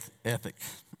ethic.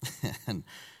 and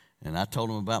I told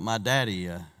them about my daddy.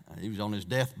 He was on his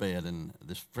deathbed, and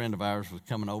this friend of ours was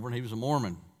coming over, and he was a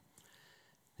Mormon.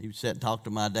 He would sit and talk to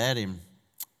my daddy. And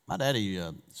my daddy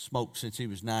smoked since he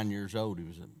was 9 years old. He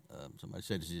was somebody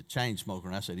said he's a chain smoker,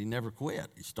 and I said he never quit.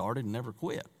 He started and never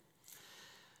quit.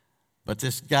 But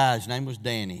this guy, his name was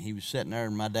Danny. He was sitting there,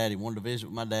 and my daddy wanted to visit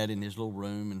with my daddy in his little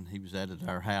room, and he was at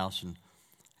our house, and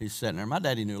he's sitting there. My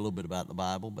daddy knew a little bit about the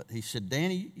Bible, but he said,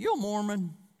 Danny, you a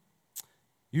Mormon?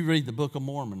 You read the Book of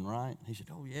Mormon, right? He said,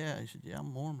 oh, yeah. He said, yeah, I'm a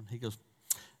Mormon. He goes,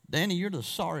 Danny, you're the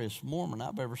sorriest Mormon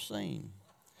I've ever seen.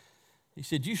 He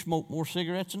said, you smoke more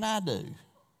cigarettes than I do.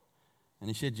 And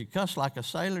he said, you cuss like a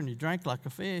sailor and you drink like a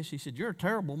fish. He said, you're a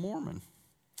terrible Mormon.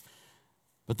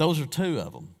 But those are two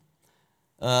of them.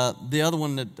 The other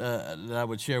one that I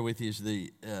would share with you is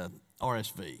the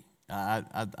RSV.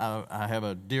 I have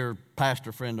a dear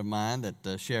pastor friend of mine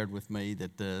that shared with me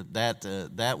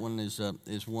that one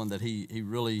is one that he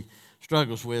really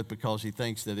struggles with because he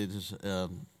thinks that it is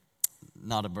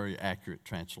not a very accurate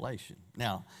translation.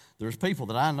 Now, there's people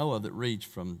that I know of that read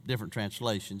from different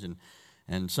translations,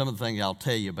 and some of the things I'll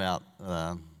tell you about,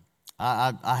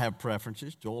 I have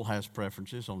preferences. Joel has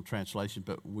preferences on translations,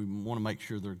 but we want to make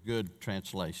sure they're good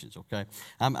translations, okay?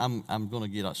 I'm going to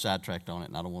get sidetracked on it,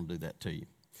 and I don't want to do that to you.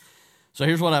 So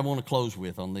here's what I want to close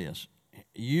with on this.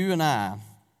 You and I,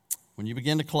 when you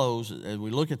begin to close, as we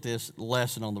look at this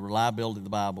lesson on the reliability of the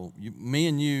Bible, me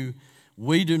and you,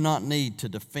 we do not need to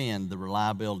defend the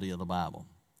reliability of the Bible.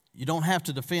 You don't have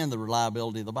to defend the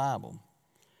reliability of the Bible.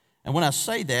 And when I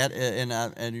say that,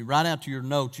 and you write out to your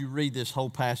notes, you read this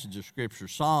whole passage of Scripture,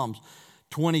 Psalm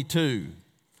 22,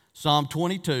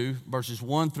 verses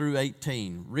 1 through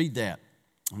 18. Read that.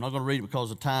 I'm not going to read it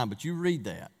because of time, but you read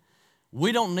that.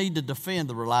 We don't need to defend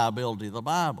the reliability of the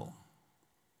Bible.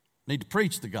 You need to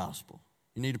preach the gospel.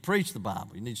 You need to preach the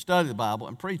Bible. You need to study the Bible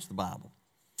and preach the Bible.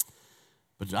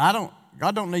 But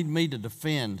God don't need me to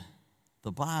defend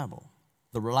the Bible,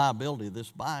 the reliability of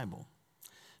this Bible.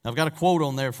 Now, I've got a quote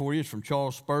on there for you. It's from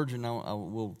Charles Spurgeon. I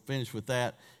will finish with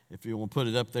that if you want to put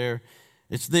it up there.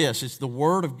 It's this. It's the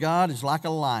Word of God is like a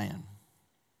lion.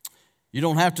 You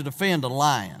don't have to defend a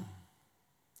lion.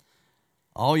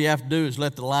 All you have to do is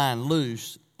let the lion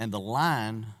loose, and the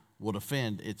lion will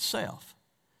defend itself.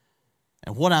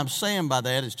 And what I'm saying by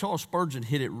that is Charles Spurgeon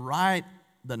hit it right,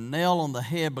 the nail on the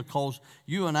head, because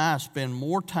you and I spend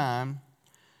more time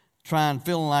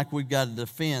feeling like we've got to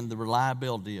defend the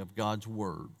reliability of God's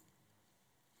Word.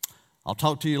 I'll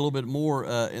talk to you a little bit more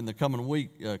in the coming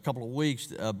couple of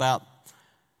weeks about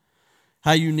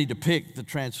how you need to pick the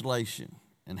translation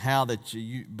and how but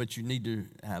you need to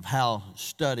have how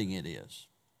studying it is.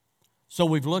 So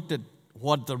we've looked at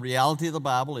what the reality of the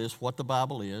Bible is, what the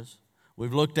Bible is.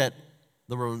 We've looked at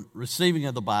the receiving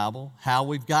of the Bible, how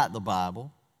we've got the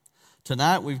Bible.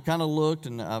 Tonight we've kind of looked,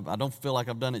 and I don't feel like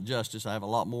I've done it justice. I have a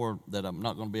lot more that I'm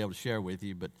not going to be able to share with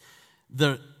you, but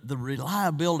the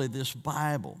reliability of this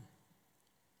Bible,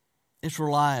 it's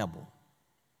reliable.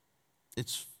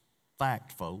 It's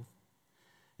fact, folks.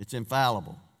 It's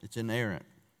infallible. It's inerrant.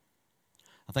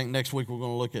 I think next week we're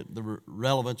going to look at the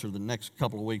relevance, or the next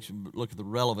couple of weeks, look at the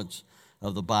relevance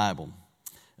of the Bible.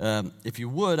 If you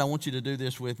would, I want you to do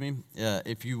this with me.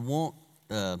 If you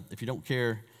don't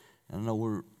care, I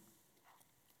know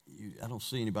I don't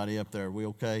see anybody up there. Are we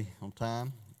okay on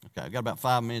time? Okay, I've got about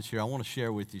 5 minutes here. I want to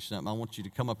share with you something. I want you to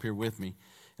come up here with me.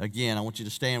 Again, I want you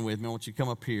to stand with me. I want you to come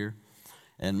up here.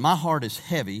 And my heart is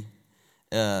heavy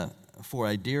for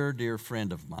a dear, dear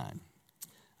friend of mine.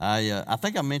 I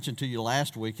think I mentioned to you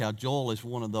last week how Joel is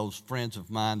one of those friends of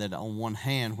mine that on one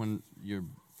hand, when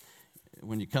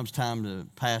it comes time to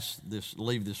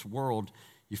leave this world,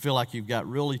 you feel like you've got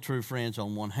really true friends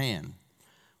on one hand.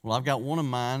 Well, I've got one of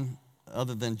mine,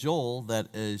 other than Joel, that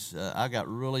is, I got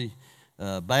really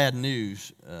bad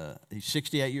news. He's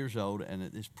 68 years old, and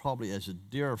it is probably as a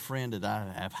dear friend that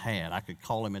I have had. I could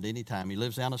call him at any time. He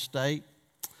lives out of state,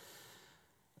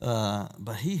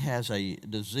 but he has a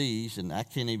disease, and I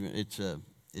can't even.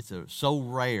 It's so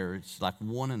rare. It's like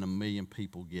 1 in a million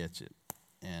people gets it,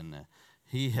 and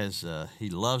he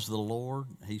loves the Lord.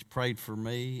 He's prayed for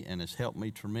me and has helped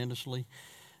me tremendously.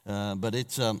 But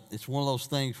it's one of those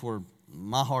things where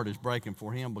my heart is breaking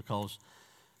for him because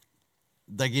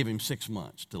they give him 6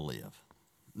 months to live.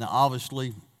 Now,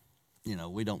 obviously,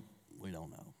 we don't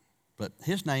know. But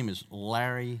his name is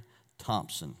Larry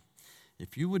Thompson.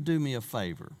 If you would do me a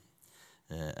favor,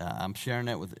 I'm sharing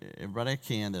that with everybody I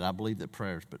can, that I believe that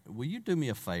prayers, but will you do me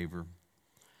a favor?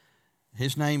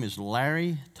 His name is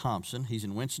Larry Thompson. He's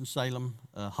in Winston-Salem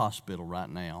Hospital right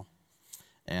now.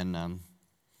 And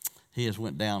he has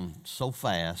went down so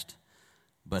fast,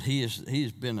 but he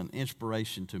has been an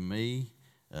inspiration to me,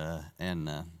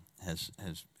 and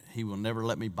he will never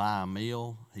let me buy a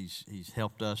meal. He's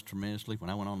helped us tremendously. When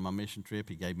I went on my mission trip,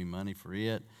 he gave me money for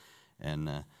it,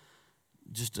 and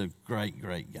just a great,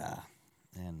 great guy,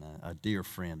 and a dear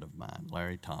friend of mine,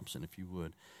 Larry Thompson, if you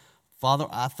would. Father,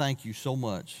 I thank you so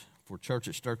much for Church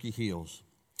at Sturkey Hills.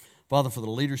 Father, for the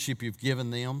leadership you've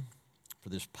given them, for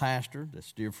this pastor,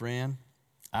 this dear friend.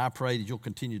 I pray that you'll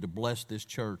continue to bless this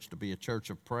church to be a church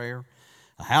of prayer,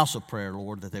 a house of prayer,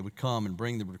 Lord, that they would come and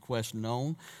bring the request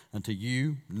known unto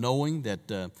you, knowing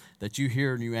that you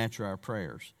hear and you answer our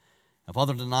prayers. Now,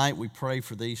 Father, tonight we pray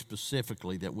for these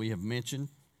specifically that we have mentioned.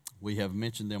 We have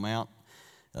mentioned them out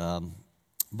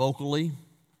vocally.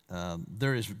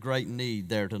 There is great need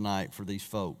there tonight for these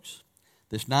folks.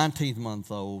 This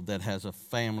 19-month-old that has a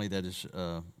family that is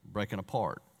breaking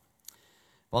apart.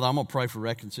 Father, I'm going to pray for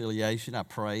reconciliation. I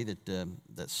pray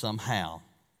that somehow,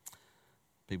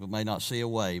 people may not see a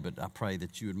way, but I pray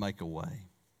that you would make a way.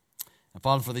 And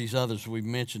Father, for these others we've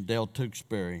mentioned, Dale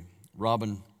Tewksbury,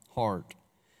 Robin Hart,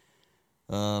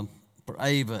 for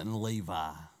Ava and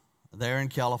Levi, there in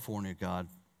California, God,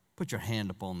 Put your hand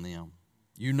upon them.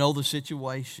 You know the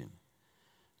situation.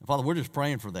 And Father, we're just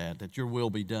praying for that your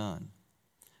will be done.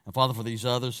 And Father, for these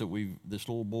others this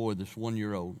little boy, this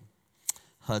 1-year-old,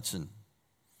 Hudson,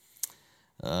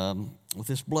 with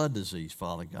this blood disease,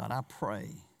 Father God, I pray,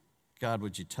 God,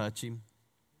 would you touch him?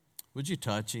 Would you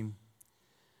touch him?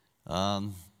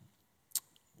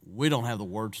 We don't have the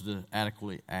words to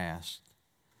adequately ask.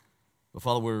 But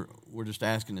Father, we're just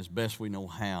asking as best we know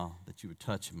how that you would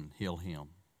touch him and heal him.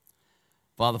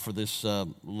 Father, for this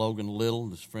Logan Little,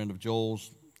 this friend of Joel's,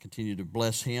 continue to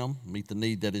bless him, meet the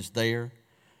need that is there.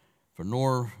 For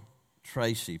Nora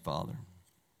Tracy, Father,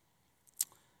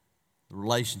 the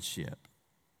relationship.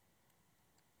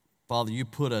 Father, you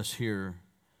put us here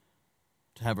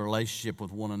to have a relationship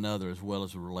with one another as well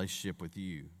as a relationship with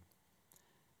you.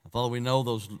 And Father, we know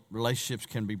those relationships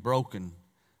can be broken,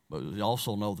 but we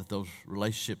also know that those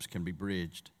relationships can be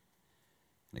bridged.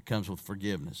 And it comes with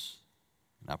forgiveness.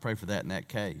 And I pray for that in that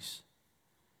case.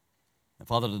 And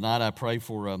Father, tonight I pray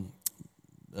for,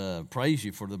 praise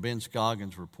you for the Ben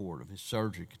Scoggins report of his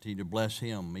surgery. Continue to bless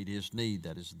him, meet his need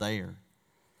that is there.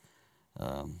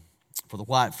 For the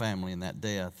White family in that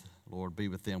death, Lord, be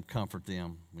with them, comfort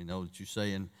them. We know that you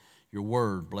say in your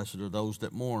word, blessed are those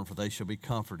that mourn, for they shall be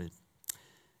comforted.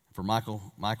 For Mike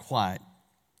White,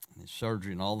 and his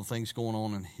surgery and all the things going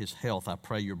on in his health, I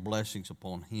pray your blessings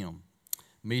upon him.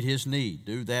 Meet his need.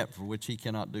 Do that for which he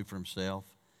cannot do for himself.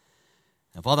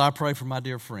 And Father, I pray for my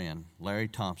dear friend, Larry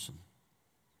Thompson.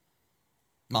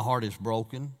 My heart is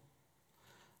broken.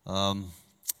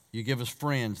 You give us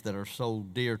friends that are so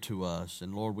dear to us.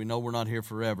 And Lord, we know we're not here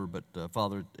forever, but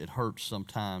Father, it hurts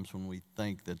sometimes when we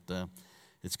think that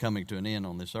it's coming to an end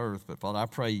on this earth. But Father, I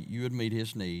pray you would meet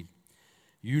his need.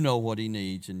 You know what he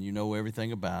needs, and you know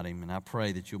everything about him, and I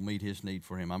pray that you'll meet his need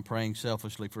for him. I'm praying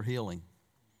selfishly for healing.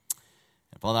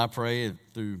 And Father, I pray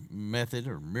through method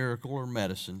or miracle or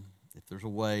medicine, if there's a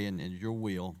way and your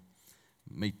will,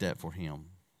 meet that for him.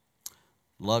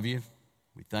 Love you.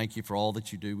 We thank you for all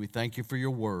that you do. We thank you for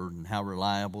your word and how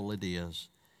reliable it is.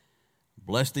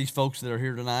 Bless these folks that are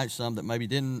here tonight, some that maybe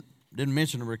didn't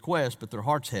mention a request, but their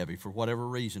heart's heavy for whatever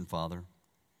reason, Father.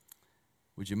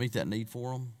 Would you meet that need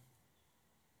for them?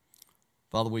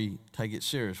 Father, we take it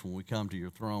serious when we come to your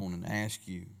throne and ask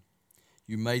you.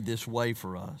 You made this way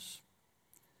for us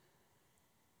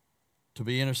to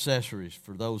be intercessories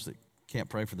for those that can't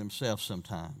pray for themselves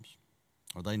sometimes,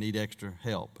 or they need extra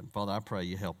help. And Father, I pray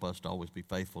you help us to always be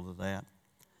faithful to that.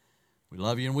 We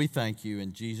love you and we thank you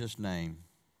in Jesus' name.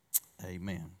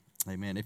 Amen. Amen.